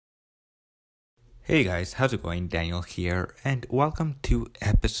Hey guys, how's it going? Daniel here, and welcome to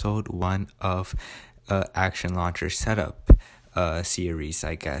episode 1 of Action Launcher Setup series.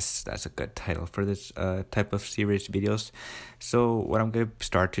 I guess that's a good title for this type of series videos. So what I'm going to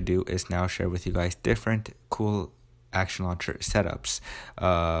start to do is now share with you guys different cool Action Launcher setups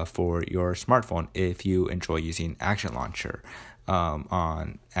for your smartphone if you enjoy using Action Launcher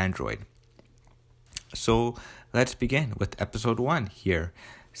on Android. So let's begin with episode 1 here.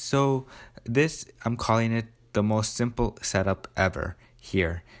 So I'm calling it the most simple setup ever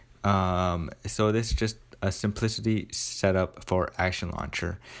here. So this is just a simplicity setup for Action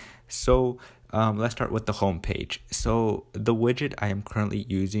Launcher. So let's start with the home page. So the widget I am currently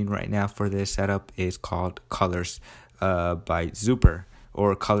using right now for this setup is called Colors by Zuper,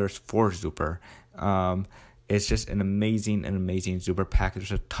 or Colors for Zuper. It's just an amazing Zuper pack.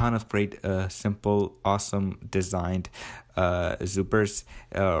 There's a ton of great, simple, awesome designed Zupers,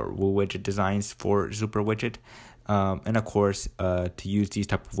 widget designs for Zuper widget. And of course, to use these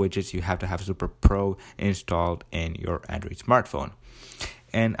type of widgets, you have to have Zuper Pro installed in your Android smartphone.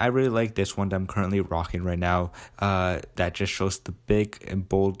 And I really like this one that I'm currently rocking right now. That just shows the big and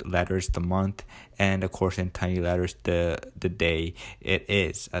bold letters, the month, and of course in tiny letters, the day it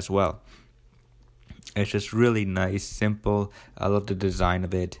is as well. It's just really nice, simple. I love the design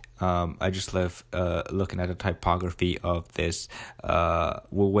of it. I just love looking at the typography of this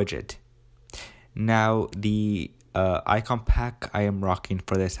widget. Now, the icon pack I am rocking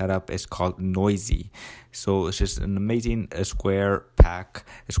for this setup is called Noisy. So it's just an amazing square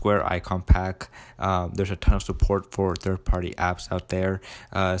icon pack. There's a ton of support for third-party apps out there.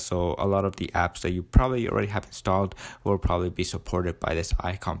 So a lot of the apps that you probably already have installed will probably be supported by this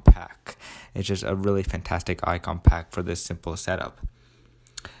icon pack. It's just a really fantastic icon pack for this simple setup.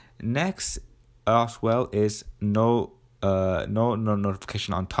 Next, as well, is no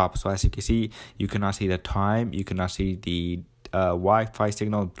notification on top. So as you can see, you cannot see the time, you cannot see the Wi-Fi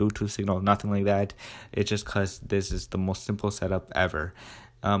signal, Bluetooth signal, nothing like that. It's just because this is the most simple setup ever.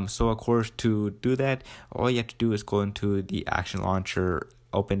 So of course, to do that, all you have to do is go into the Action Launcher,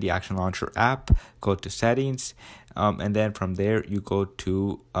 open the Action Launcher app, go to settings, and then from there you go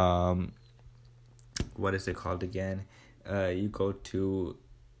to what is it called again? You go to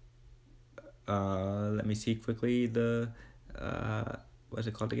let me see quickly what's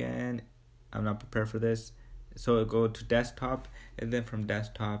it called again? I'm not prepared for this. So go to desktop, and then from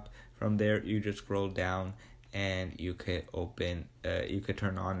desktop, from there you just scroll down and you could you could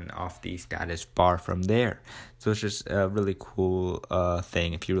turn on and off the status bar from there. So it's just a really cool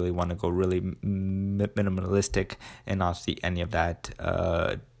thing if you really want to go really minimalistic and not see any of that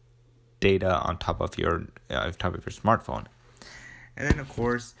data on top of your smartphone. And then of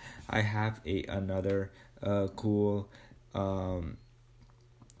course I have another cool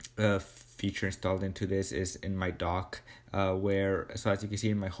feature installed into this is in my dock, where, so as you can see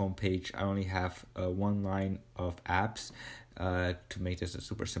in my home page, I only have one line of apps to make this a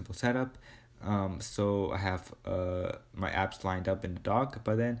super simple setup. So I have my apps lined up in the dock,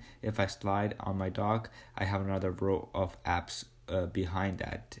 but then if I slide on my dock, I have another row of apps behind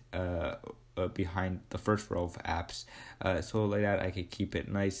that, behind the first row of apps. So like that, I could keep it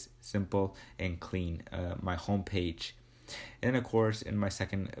nice, simple, and clean, my home page. And of course, in my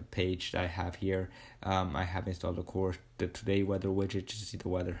second page that I have here, I have installed, of course, the Today Weather widget just to see the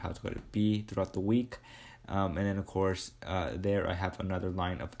weather, how it's going to be throughout the week. And then, of course, there I have another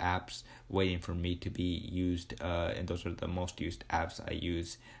line of apps waiting for me to be used, and those are the most used apps I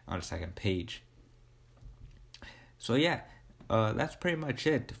use on the second page. So yeah, that's pretty much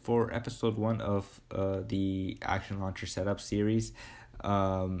it for episode 1 of the Action Launcher Setup series.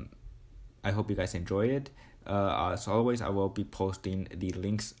 I hope you guys enjoyed it. As always, I will be posting the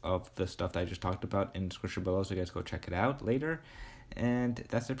links of the stuff that I just talked about in the description below, so you guys go check it out later. And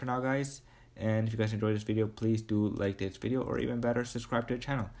that's it for now, guys. And if you guys enjoyed this video, please do like this video, or even better, subscribe to the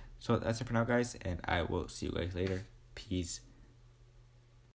channel. So that's it for now, guys, and I will see you guys later. Peace.